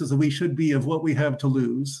conscious as we should be of what we have to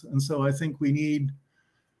lose. And so I think we need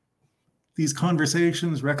these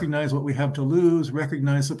conversations, recognize what we have to lose,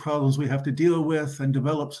 recognize the problems we have to deal with, and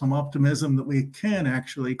develop some optimism that we can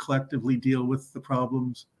actually collectively deal with the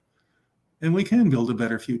problems and we can build a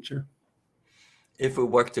better future. If we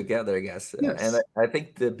work together, I guess. Yes. And I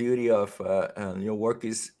think the beauty of your work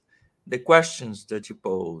is the questions that you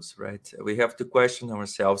pose, right? We have to question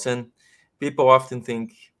ourselves. And people often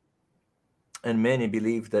think, and many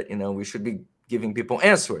believe that, we should be giving people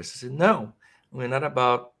answers. I said, no, we're not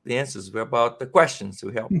about the answers. We're about the questions.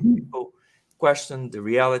 We help people question the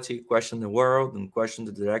reality, question the world, and question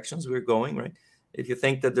the directions we're going, right? If you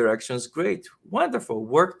think the direction is great, wonderful,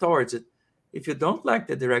 work towards it. If you don't like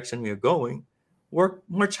the direction we're going, work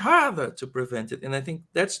much harder to prevent it. And I think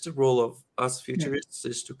that's the role of us futurists,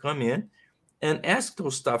 is to come in and ask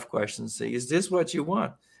those tough questions. Say, is this what you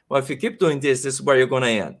want? Well, if you keep doing this, this is where you're going to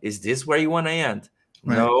end. Is this where you want to end?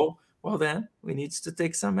 Right. No. Well, then we need to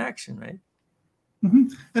take some action, right?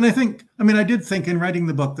 And I did think in writing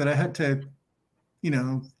the book that I had to,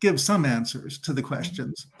 give some answers to the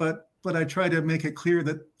questions, but I try to make it clear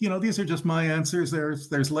that, these are just my answers.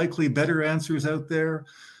 There's likely better answers out there.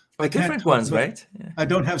 Different ones, right? Yeah. I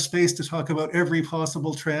don't have space to talk about every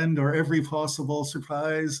possible trend or every possible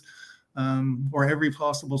surprise or every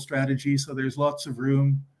possible strategy. So there's lots of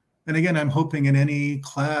room. And again, I'm hoping in any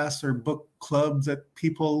class or book club that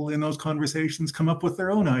people in those conversations come up with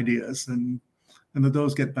their own ideas and that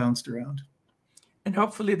those get bounced around. And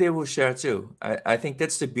hopefully they will share too. I think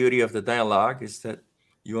that's the beauty of the dialogue, is that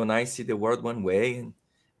you and I see the world one way and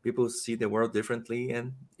people see the world differently.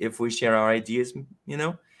 And if we share our ideas,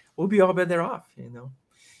 we'll be all better off,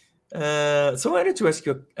 So I wanted to ask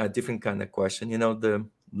you a different kind of question. The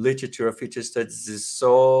literature of future studies is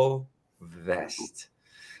so vast.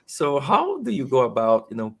 So how do you go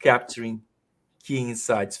about, capturing key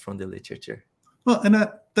insights from the literature? Well, and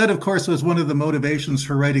that of course was one of the motivations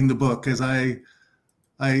for writing the book, as I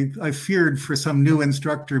feared for some new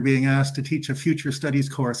instructor being asked to teach a future studies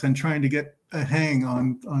course and trying to get a hang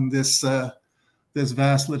on this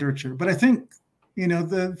vast literature. But I think,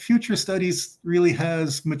 the future studies really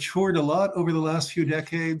has matured a lot over the last few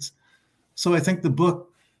decades. So I think the book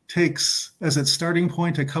takes as its starting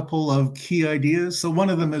point a couple of key ideas. So one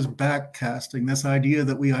of them is backcasting, this idea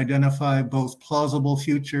that we identify both plausible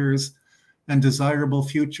futures and desirable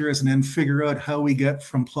futures, and then figure out how we get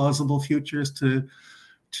from plausible futures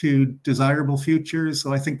to desirable futures.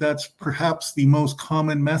 So I think that's perhaps the most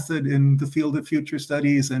common method in the field of future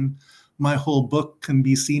studies, and my whole book can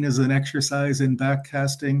be seen as an exercise in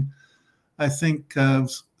backcasting. I think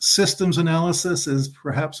systems analysis is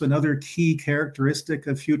perhaps another key characteristic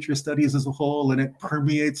of future studies as a whole, and it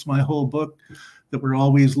permeates my whole book, that we're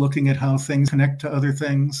always looking at how things connect to other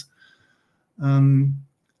things.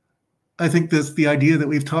 I think the idea that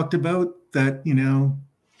we've talked about, that,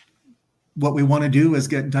 what we want to do is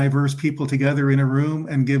get diverse people together in a room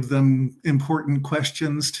and give them important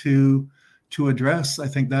questions to address. I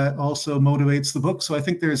think that also motivates the book. So I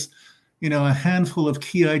think there's, a handful of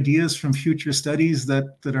key ideas from future studies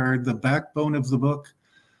that are the backbone of the book.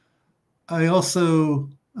 I also,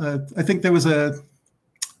 I think there was a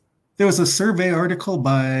survey article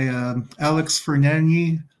by Alex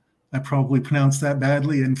Fernani, I probably pronounced that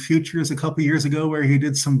badly, in Futures a couple years ago, where he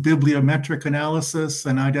did some bibliometric analysis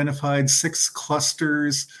and identified 6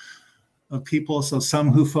 clusters of people. So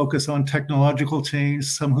some who focus on technological change,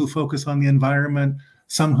 some who focus on the environment,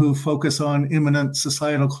 some who focus on imminent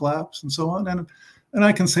societal collapse, and so on. And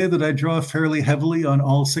I can say that I draw fairly heavily on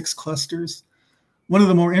all 6 clusters. One of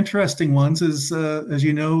the more interesting ones is, as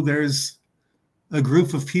you know, there's a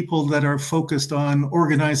group of people that are focused on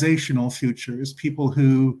organizational futures, people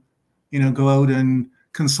who, go out and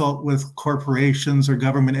consult with corporations or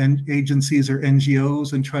government agencies or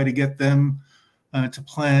NGOs and try to get them to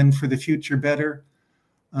plan for the future better.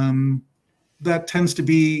 That tends to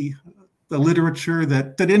be the literature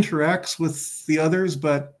that interacts with the others,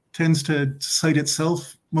 but tends to cite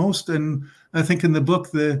itself most. And I think in the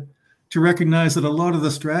book, to recognize that a lot of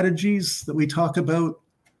the strategies that we talk about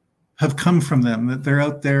have come from them, that they're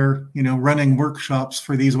out there, running workshops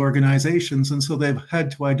for these organizations. And so they've had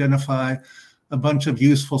to identify a bunch of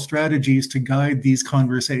useful strategies to guide these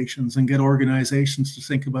conversations and get organizations to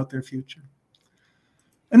think about their future.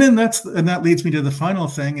 And then that leads me to the final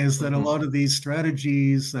thing, is that a lot of these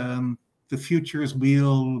strategies, the futures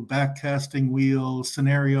wheel, backcasting wheel,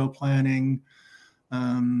 scenario planning,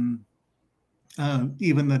 even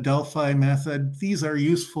the Delphi method, these are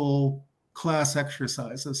useful class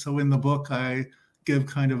exercises. So in the book, I give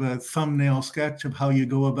kind of a thumbnail sketch of how you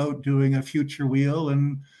go about doing a future wheel.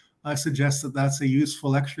 And I suggest that that's a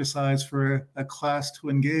useful exercise for a class to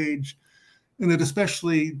engage. And that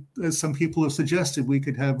especially, as some people have suggested, we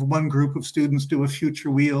could have one group of students do a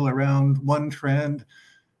future wheel around one trend,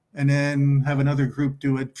 and then have another group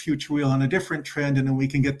do a future wheel on a different trend, and then we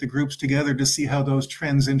can get the groups together to see how those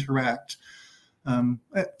trends interact.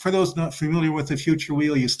 For those not familiar with the future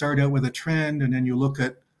wheel, you start out with a trend, and then you look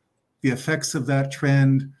at the effects of that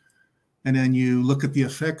trend, and then you look at the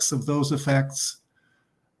effects of those effects.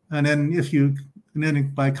 And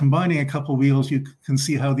then by combining a couple wheels, you can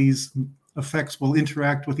see how these effects will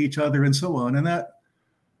interact with each other and so on. And that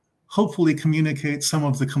hopefully communicates some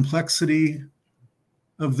of the complexity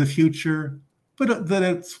of the future, but that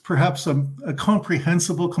it's perhaps a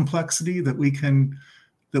comprehensible complexity that we can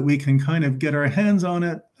kind of get our hands on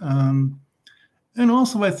it. And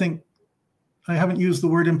also, I think, I haven't used the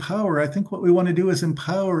word empower. I think what we want to do is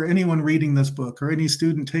empower anyone reading this book or any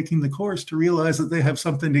student taking the course to realize that they have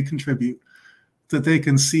something to contribute, that they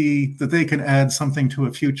can see, that they can add something to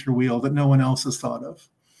a future wheel that no one else has thought of.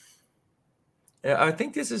 Yeah, I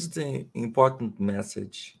think this is the important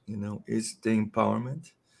message, is the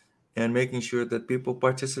empowerment and making sure that people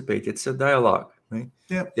participate. It's a dialogue, right?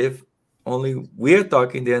 Yeah. If only we're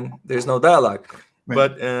talking, then there's no dialogue. Right.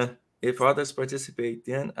 But if others participate,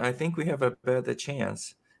 then I think we have a better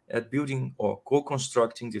chance at building or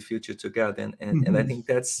co-constructing the future together. And I think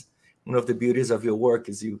that's one of the beauties of your work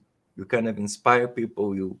is you kind of inspire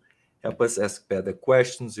people, you help us ask better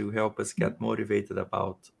questions, you help us get motivated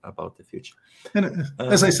about the future. And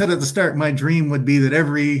as I said at the start, my dream would be that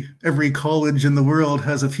every college in the world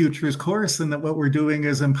has a futures course, and that what we're doing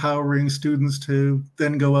is empowering students to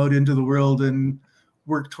then go out into the world and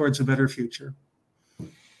work towards a better future.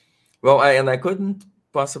 Well, I couldn't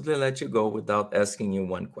possibly let you go without asking you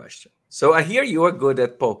one question. So I hear you are good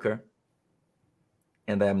at poker,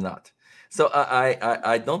 and I'm not. So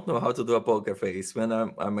I don't know how to do a poker face when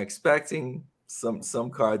I'm expecting some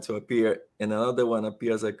card to appear and another one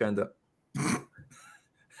appears. I kind of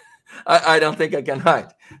I don't think I can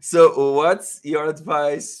hide. So what's your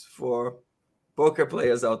advice for poker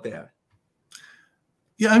players out there?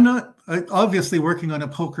 Yeah, obviously working on a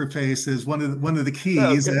poker face is one of the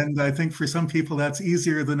keys. Okay. And I think for some people that's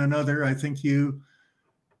easier than another. I think you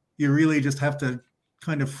really just have to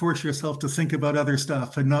kind of force yourself to think about other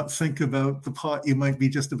stuff and not think about the pot you might be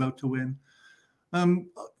just about to win.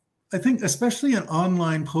 I think especially in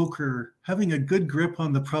online poker, having a good grip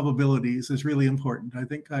on the probabilities is really important. I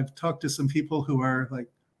think I've talked to some people who are like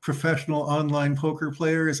professional online poker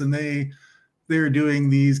players, and they're doing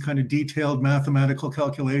these kind of detailed mathematical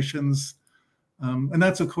calculations. And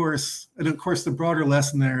that's, of course, the broader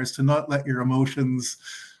lesson there is to not let your emotions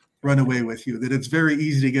run away with you, that it's very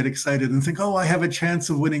easy to get excited and think, oh, I have a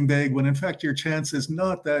chance of winning big, when in fact your chance is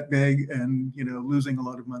not that big and, losing a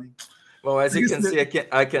lot of money. Well, as you can see,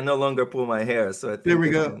 I can no longer pull my hair. So I think there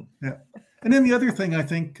we go. Yeah. And then the other thing I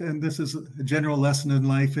think, and this is a general lesson in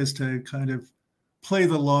life, is to kind of play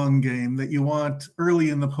the long game, that you want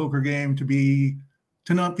early in the poker game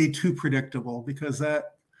to not be too predictable, because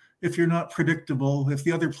that, if you're not predictable, if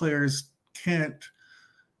the other players can't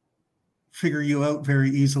figure you out very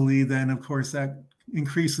easily, then of course that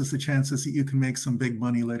increases the chances that you can make some big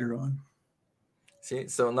money later on. See,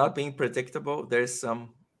 so not being predictable, there's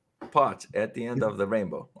some pot at the end of the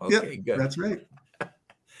rainbow. Okay, good. That's right.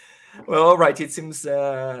 Well, all right. It seems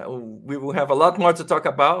we will have a lot more to talk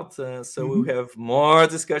about. So we'll have more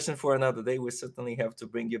discussion for another day. We certainly have to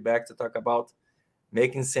bring you back to talk about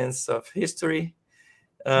making sense of history.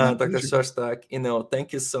 Dr. Szostak,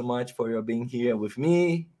 thank you so much for your being here with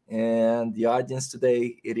me and the audience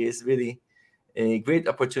today. It is really a great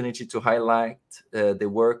opportunity to highlight the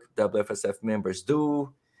work WFSF members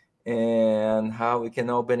do and how we can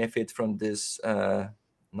all benefit from this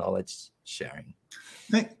knowledge sharing.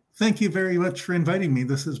 Thank you very much for inviting me.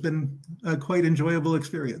 This has been a quite enjoyable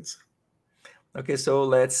experience. Okay, so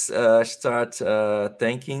let's start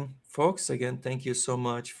thanking folks. Again, thank you so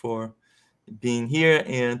much for being here,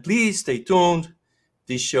 and please stay tuned.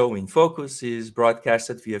 This show In Focus is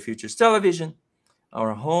broadcasted via Futures Television,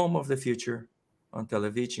 our home of the future on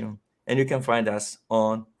television, and you can find us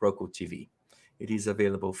on Roku TV. It is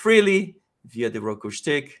available freely via the Roku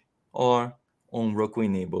stick or on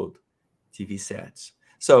Roku-enabled TV sets.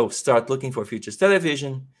 So start looking for Futures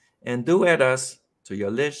Television and do add us to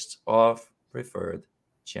your list of preferred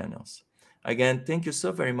channels. Again, thank you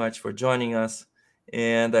so very much for joining us,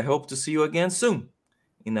 and I hope to see you again soon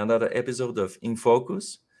in another episode of In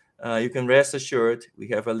Focus. You can rest assured we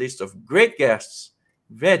have a list of great guests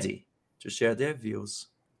ready to share their views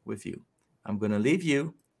with you. I'm going to leave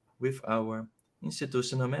you with our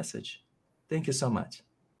institutional message. Thank you so much.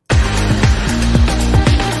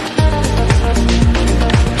 Bye.